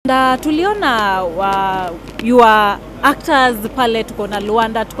Na tuliona your actors pale, tuko na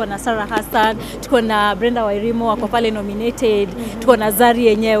Luanda, tuko na Hassan, tuko na Brenda Wairimo wako pale nominated, tuko na Zari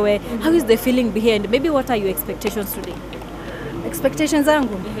yenyewe. How is the feeling behind? Maybe what are your expectations today? Expectations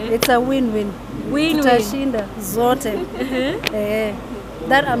zangu? It's a win-win. Win-win. Tutashinda zote.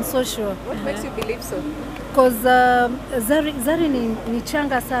 That I'm so sure. What makes you believe so? Because Zari ni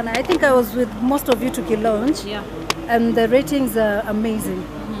changa sana. I think I was with most of you to launch. Yeah. And the ratings are amazing.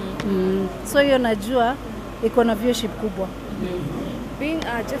 So hiyo najua iko na viewership kubwa. Being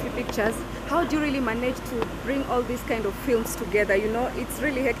Jeffy Pictures, how do you really manage to bring all these kind of films together? You know, it's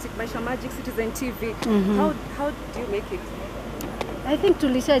really hectic. Maisha Magic, Citizen TV. How do you make it? I think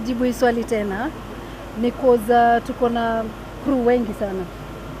tulishajibu hii swali tena. Ni cause tuko na crew wengi sana.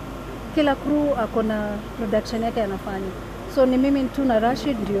 Kila crew akona production yake anafanya. So ni mimi tu na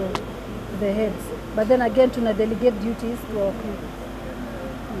Rashid ndio the heads. But then again tuna delegate duties to our crew.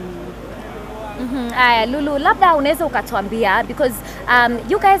 Lulu, labda unaweza ukatuambia, because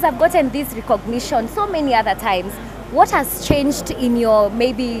you guys have gotten this recognition so many other times. What has changed in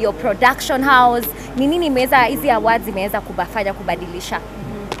maybe your production house? Ni nini imeweza hizi awards imeweza kubadilisha?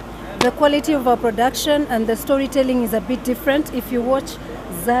 The quality of our production and the storytelling is a bit different. If you watch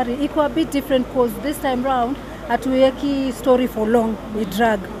Zari, iko a bit different because this time round hatuweki story for long, we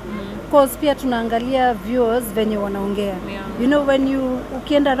drag. Because pia tunaangalia viewers venye wanaongea. You know, when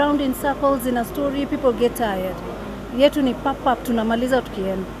ukienda around in circles in a story, people get tired. Yetu ni pop tunamaliza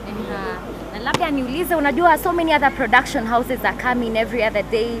tukienda. Na labda niulize, unajua so many other production houses are coming every other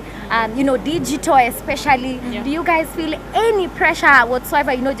day, you know, digital especially. Do you guys feel any pressure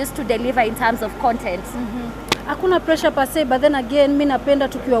whatsoever, you know, just to deliver in terms of content? Hakuna pressure per se, but then again mimi napenda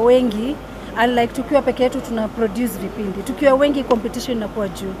tukiwa wengi, unlike tukiwa peke yetu tuna produce vipindi. Tukiwa wengi competition inakuwa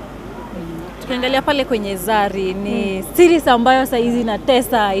juu. Tukiangalia pale kwenye Zari ni series ambayo sasa hizi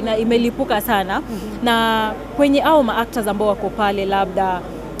inatesa, imelipuka sana. Na kwenye au ma-actors ambao wako pale, labda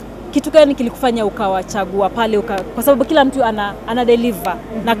kitu gani kilikufanya ukawachagua pale kwa sababu kila mtu ana deliver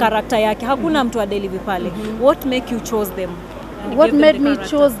na karakta yake, hakuna mtu adeliver pale. What make you chose them? What made me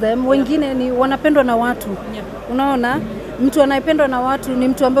chose them? Wengine ni wanapendwa na watu. Unaona, mtu anayependwa na watu ni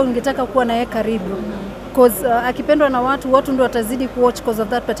mtu ambaye ungetaka kuwa naye karibu. Because akipendwa na watu, watu ndio watazidi kuwatch because of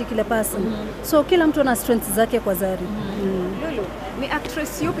that particular person. So kila mtu ana strengths zake kwa Zari. Lulu, ni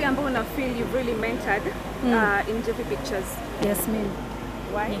actress yupi ambayo una feel you've really mentored in Jeffy Pictures? Yes, me.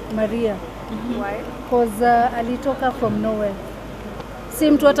 Why? Maria. Why? Because alitoka from nowhere.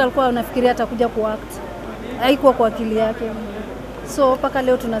 Si mtu hata alikuwa anafikiria atakuja kuact. Haikuwa kwa akili yake. So paka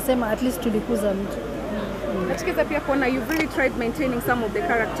leo tunasema at least tulikuza mtu. Katika pia kuona you've really tried maintaining some of the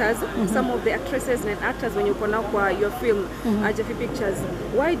characters, some of the actresses and actors when you uko now kwa your film Jeffy Pictures.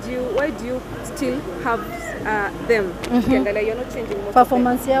 Why do you still have them? Ukiangalia you're not changing most.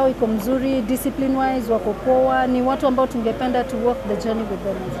 Performance yao iko mzuri, discipline wise wako poa, ni watu ambao tungependa to walk the journey with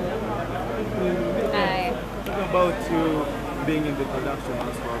them as well. Talking about you being in the production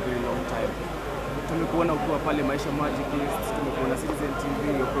house for a very long time. Tumekuona ukiwa pale Maisha Magic, tumekuona Citizen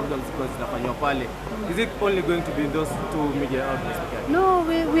TV, your programs zinafanywa pale. Is it only going to be in those two media outlets? No,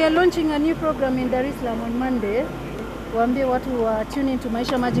 we are launching a new program in Dar es Salaam on Monday. Waambie watu wa tune into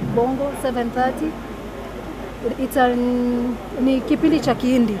Maisha Magic Bongo 7:30. Ni kipindi cha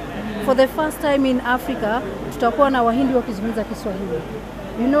Kihindi. For the first time in Africa, tutakuwa na Wahindi wakizungumza Kiswahili.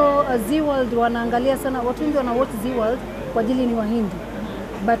 You know, Z World wanaangalia sana, watu wengi wana watch Z World kwa ajili ni Wahindi.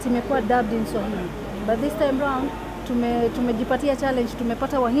 But imekuwa dubbed in Swahili. But this time round tumejipatia challenge,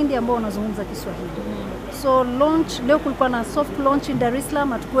 tumepata Wahindi ambao wanazungumza Kiswahili. So launch leo kulikuwa na soft launch in Dar es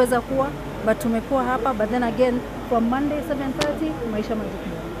Salaam, hatukuweza kuwa, but tumekuwa hapa. But then again from Monday 7:30 Maisha Magic.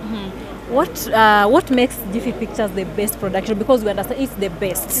 What makes Jeffy Pictures the best production? Because we understand it's the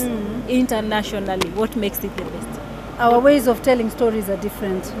best internationally. What makes it the best? Our ways of telling stories are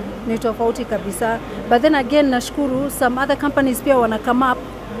different. Ni tofauti kabisa. But then again nashukuru some other companies pia wana come up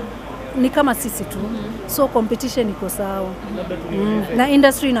ni kama sisi tu. So competition iko sawa. Na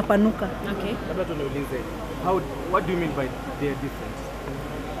industry inapanuka. Okay. Labda tuniulize, what do you mean by they're different?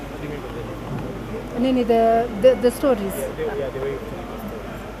 What do you mean by they're different? Nini the stories? The way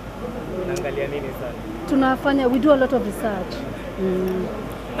unaangalia nini sana? Tunafanya, we do a lot of research.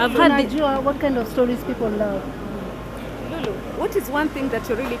 Tunajua what kind of stories people love. Lulu, what is one thing that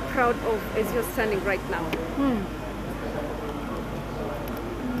you're really proud of as you're standing right now?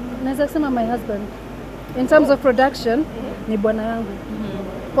 Naweza kusema my husband. In terms of production, ni bwana yangu.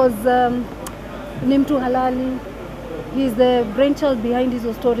 Because ni mtu halali. He is the brainchild behind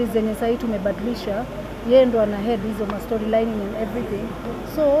hizo stories zenye sasa tumebadilisha. Yeye ndo ana head hizo ma storylining and everything.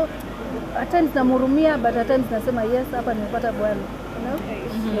 So at times namhurumia, but at times nasema yes, hapa nimepata bwana. You know?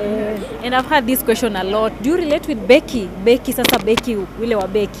 And I've had this question a lot. Do you relate with Becky? Becky ule wa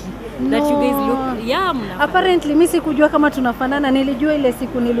Becky. That you guys look Apparently mimi sikujua kama tunafanana. Nilijua ile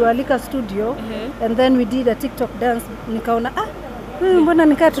siku niliwalika studio and then we did a TikTok dance. Nikaona mbona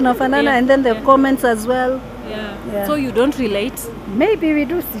nikaa tunafanana and then the comments as well. Yeah. So you don't relate? Maybe we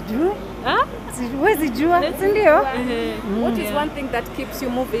do, sijui. Siwezi jua, ndio. What is one thing that keeps you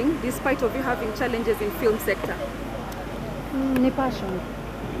moving despite of you having challenges in film sector? Ni passion.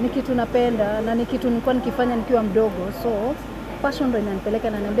 Ni kitu napenda na ni kitu nilikuwa nikifanya nikiwa mdogo. So passion ndio inanipeleka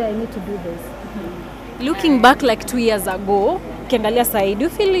na niambia I need to do this. Looking back like 2 years ago, ukiangalia side, do you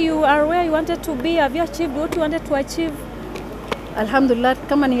feel you are where you wanted to be? Have you achieved what you wanted to achieve? Alhamdulillah,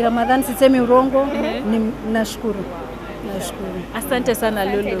 kama ni Ramadhan sisemi urongo, nashukuru. Asante sana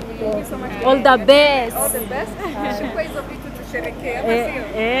Lulu. Thank you so much. All the best. All the best. Chukua hizo vitu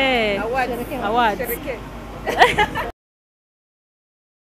tusherekee. Award. Sherekee.